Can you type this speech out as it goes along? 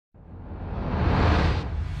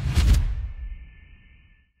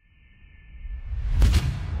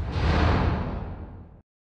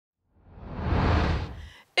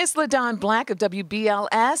It's LaDon Black of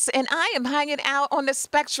WBLS, and I am hanging out on the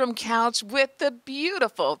Spectrum couch with the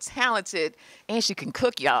beautiful, talented, and she can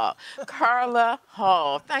cook, y'all, Carla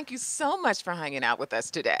Hall. Thank you so much for hanging out with us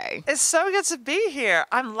today. It's so good to be here.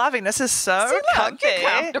 I'm loving this. Is so See, look, comfy.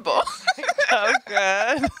 get comfortable. So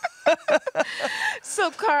good. So,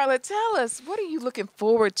 Carla, tell us, what are you looking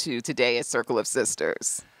forward to today at Circle of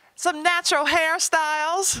Sisters? Some natural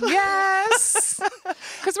hairstyles. Yes,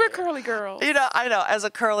 because we're curly girls. You know, I know, as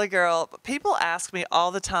a curly girl, people ask me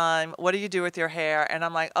all the time, what do you do with your hair? And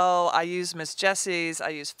I'm like, oh, I use Miss Jessie's, I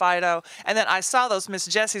use Fido. And then I saw those Miss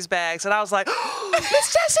Jessie's bags, and I was like, oh,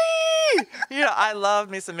 Miss Jessie! You know, I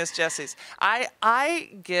love me some Miss Jessie's.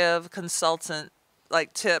 I give consultant,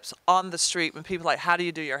 like, tips on the street when people are like, how do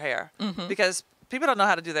you do your hair? Because people don't know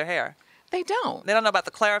how to do their hair. They don't. They don't know about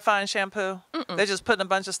the clarifying shampoo. They're just putting a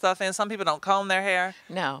bunch of stuff in. Some people don't comb their hair.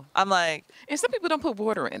 No. I'm like, and some people don't put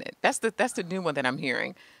water in it. That's the new one that I'm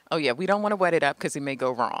hearing. Oh yeah, we don't want to wet it up because it may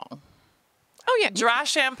go wrong. Oh yeah, dry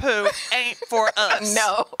shampoo ain't for us.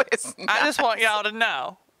 No, it's not. I just want y'all to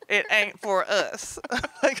know it ain't for us.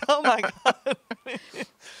 Like, oh my God.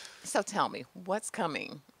 So tell me, what's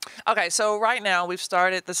coming? Okay, so right now we've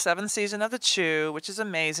started the 7th season of The Chew, which is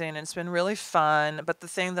amazing, and it's been really fun. But the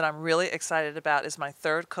thing that I'm really excited about is my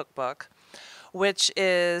 3rd cookbook, which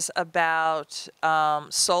is about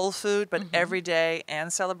soul food, but everyday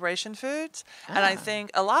and celebration foods. And I think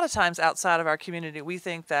a lot of times outside of our community, we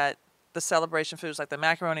think that the celebration foods like the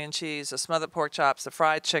macaroni and cheese, the smothered pork chops, the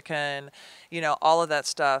fried chicken, you know, all of that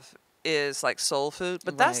stuff is like soul food,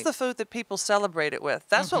 but that's the food that people celebrate it with.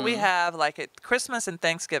 That's what we have like at Christmas and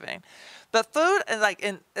Thanksgiving. But food, like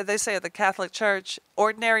they say at the Catholic Church,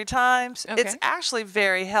 ordinary times, it's actually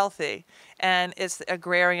very healthy. And it's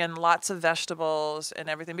agrarian, lots of vegetables and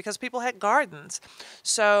everything because people had gardens.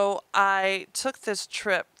 So I took this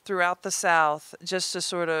trip throughout the South just to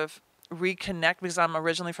sort of reconnect, because I'm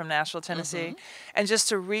originally from Nashville, Tennessee, and just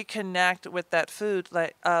to reconnect with that food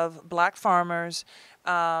like of Black farmers,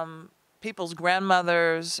 people's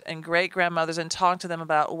grandmothers and great-grandmothers, and talk to them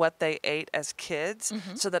about what they ate as kids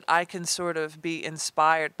so that I can sort of be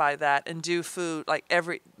inspired by that and do food like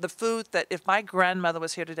the food that if my grandmother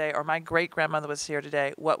was here today or my great-grandmother was here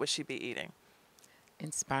today, what would she be eating?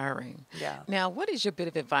 Inspiring. Yeah. Now, what is your bit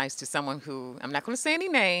of advice to someone who, I'm not going to say any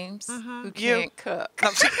names, who can't cook? No,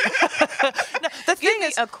 the thing Give me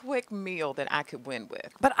is, a quick meal that I could win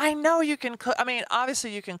with. but I know you can cook. I mean,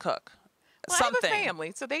 obviously you can cook. Well, Something. I have a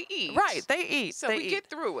family, so they eat. Right, they eat. So they we eat. get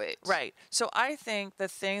through it. Right. So I think the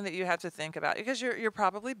thing that you have to think about, because you're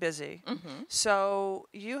probably busy, so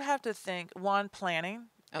you have to think, one, planning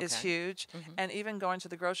is huge, and even going to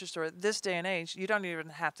the grocery store. This day and age, you don't even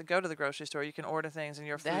have to go to the grocery store. You can order things and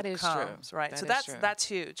your food That is comes. true. Right. That So is true. that's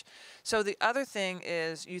huge. So the other thing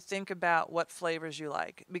is you think about what flavors you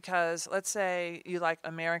like, because let's say you like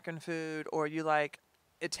American food or you like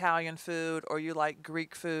Italian food or you like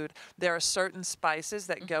Greek food. There are certain spices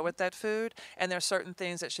that go with that food, and there are certain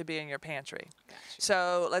things that should be in your pantry.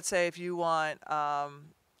 So let's say if you want,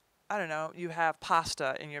 I don't know, you have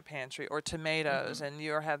pasta in your pantry or tomatoes, and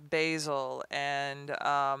you have basil and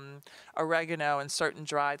oregano and certain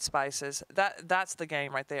dried spices. That's the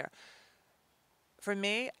game right there. For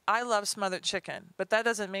me, I love smothered chicken, but that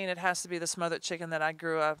doesn't mean it has to be the smothered chicken that I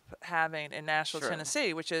grew up having in Nashville,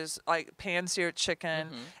 Tennessee, which is like pan-seared chicken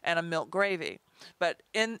and a milk gravy. But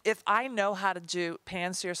if I know how to do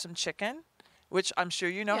pan-sear some chicken, which I'm sure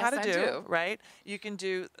you know how to do, right? You can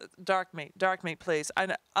do dark meat, please.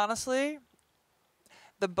 Honestly,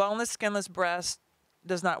 the boneless, skinless breast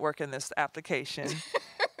does not work in this application.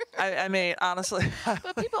 I mean, honestly.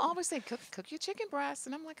 But people always say, cook your chicken breast.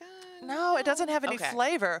 And I'm like, no, it doesn't have any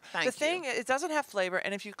flavor. Thank you. It doesn't have flavor.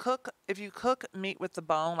 And if you cook meat with the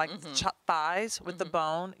bone, like chopped thighs with the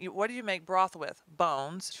bone, what do you make broth with?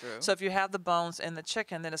 Bones. True. So if you have the bones in the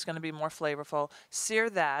chicken, then it's going to be more flavorful.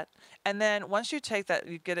 Sear that. And then once you take that,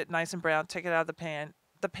 you get it nice and brown, take it out of the pan.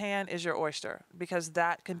 The pan is your oyster, because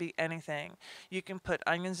that can be anything. You can put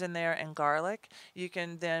onions in there and garlic. You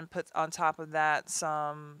can then put on top of that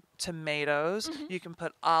some tomatoes. You can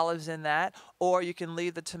put olives in that, or you can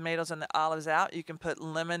leave the tomatoes and the olives out. You can put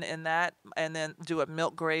lemon in that and then do a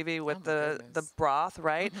milk gravy with the broth,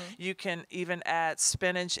 right? You can even add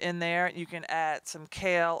spinach in there. You can add some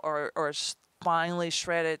kale or finely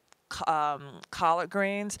shredded collard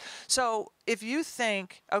greens. So if you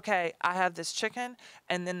think, okay, I have this chicken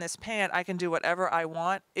and then this pan, I can do whatever I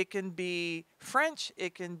want. It can be French,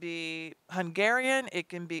 it can be Hungarian, it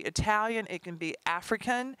can be Italian, it can be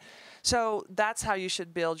African. So that's how you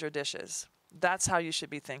should build your dishes. That's how you should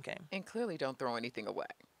be thinking. And clearly don't throw anything away.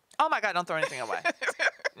 Oh my God, don't throw anything away.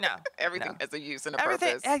 No. Everything no. has a use and a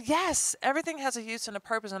Everything, purpose. yes, everything has a use and a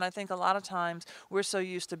purpose, and I think a lot of times we're so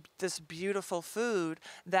used to this beautiful food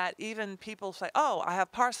that even people say, "Oh, I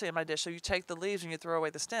have parsley in my dish," so you take the leaves and you throw away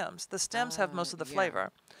the stems. The stems have most of the Yeah.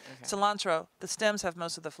 flavor. Okay. Cilantro, the stems have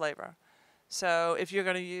most of the flavor. So if you're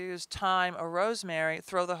going to use thyme or rosemary,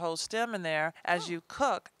 throw the whole stem in there. As you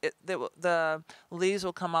cook, the leaves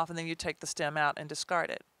will come off, and then you take the stem out and discard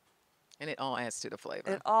it. And it all adds to the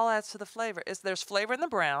flavor. It all adds to the flavor. There's flavor in the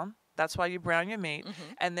brown. That's why you brown your meat.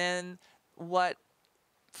 Mm-hmm. And then what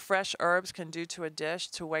fresh herbs can do to a dish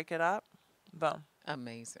to wake it up, boom.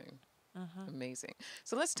 Amazing. Mm-hmm. Amazing.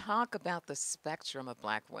 So let's talk about the spectrum of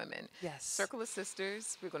Black women. Yes. Circle of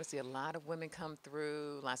Sisters, we're going to see a lot of women come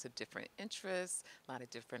through, lots of different interests, a lot of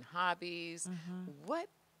different hobbies. Mm-hmm. What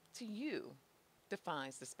to you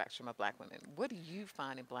defines the spectrum of Black women? What do you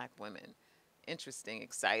find in Black women interesting,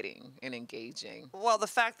 exciting, and engaging? Well, the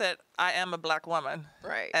fact that I am a Black woman,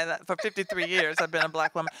 Right. and that for 53 years I've been a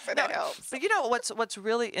Black woman. So that helps. But you know what's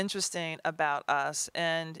really interesting about us,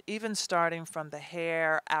 and even starting from the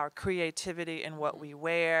hair, our creativity in what we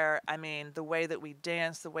wear, I mean, the way that we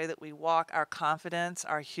dance, the way that we walk, our confidence,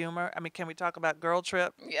 our humor. I mean, can we talk about Girl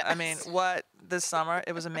Trip? Yes. I mean, what this summer?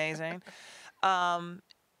 It was amazing.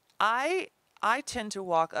 I tend to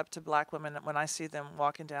walk up to Black women when I see them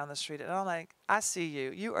walking down the street, and I'm like, I see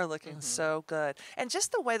you. You are looking so good. And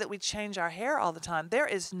just the way that we change our hair all the time. There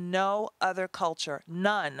is no other culture,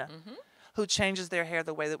 none, who changes their hair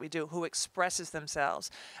the way that we do, who expresses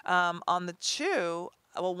themselves. On the Chew,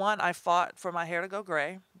 well, one, I fought for my hair to go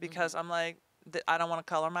gray because I'm like, I don't want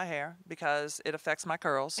to color my hair because it affects my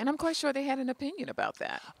curls. And I'm quite sure they had an opinion about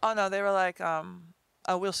that. Oh, no, they were like,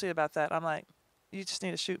 oh, we'll see about that. I'm like, you just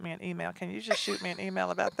need to shoot me an email. Can you just shoot me an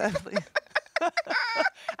email about that, please?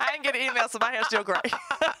 I didn't get an email, so my hair's still gray.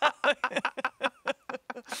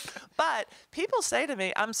 But people say to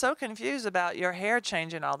me, I'm so confused about your hair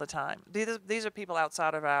changing all the time. These are people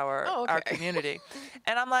outside of our community.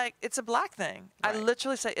 And I'm like, it's a Black thing. Right. I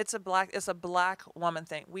literally say it's a Black woman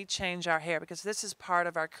thing. We change our hair because this is part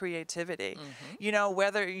of our creativity. You know,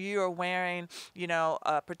 whether you are wearing, you know,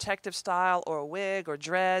 a protective style or a wig or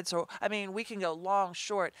dreads, or, I mean, we can go long,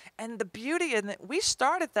 short. And the beauty in it, we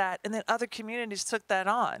started that, and then other communities took that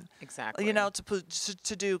on. Exactly. You know,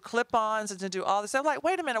 to do clip-ons and to do all this. I'm like,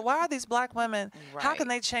 wait a minute, why are these Black women, how can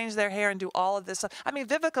they change their hair and do all of this stuff? I mean,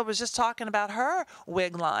 Vivica was just talking about her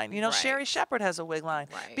wig line. You know, Sherry Shepherd has a wig line.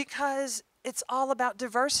 Right. Because it's all about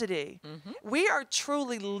diversity. We are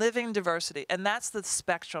truly living diversity, and that's the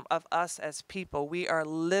spectrum of us as people. We are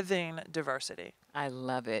living diversity. I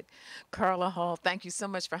love it. Carla Hall, thank you so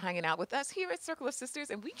much for hanging out with us here at Circle of Sisters,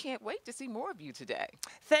 and we can't wait to see more of you today.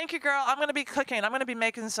 Thank you, girl. I'm going to be cooking. I'm going to be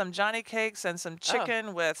making some Johnny cakes and some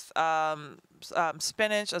chicken with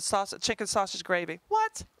spinach, chicken sausage gravy.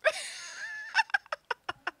 What?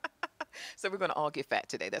 So we're going to all get fat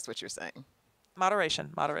today. That's what you're saying.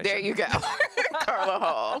 Moderation. There you go. Carla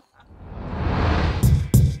Hall.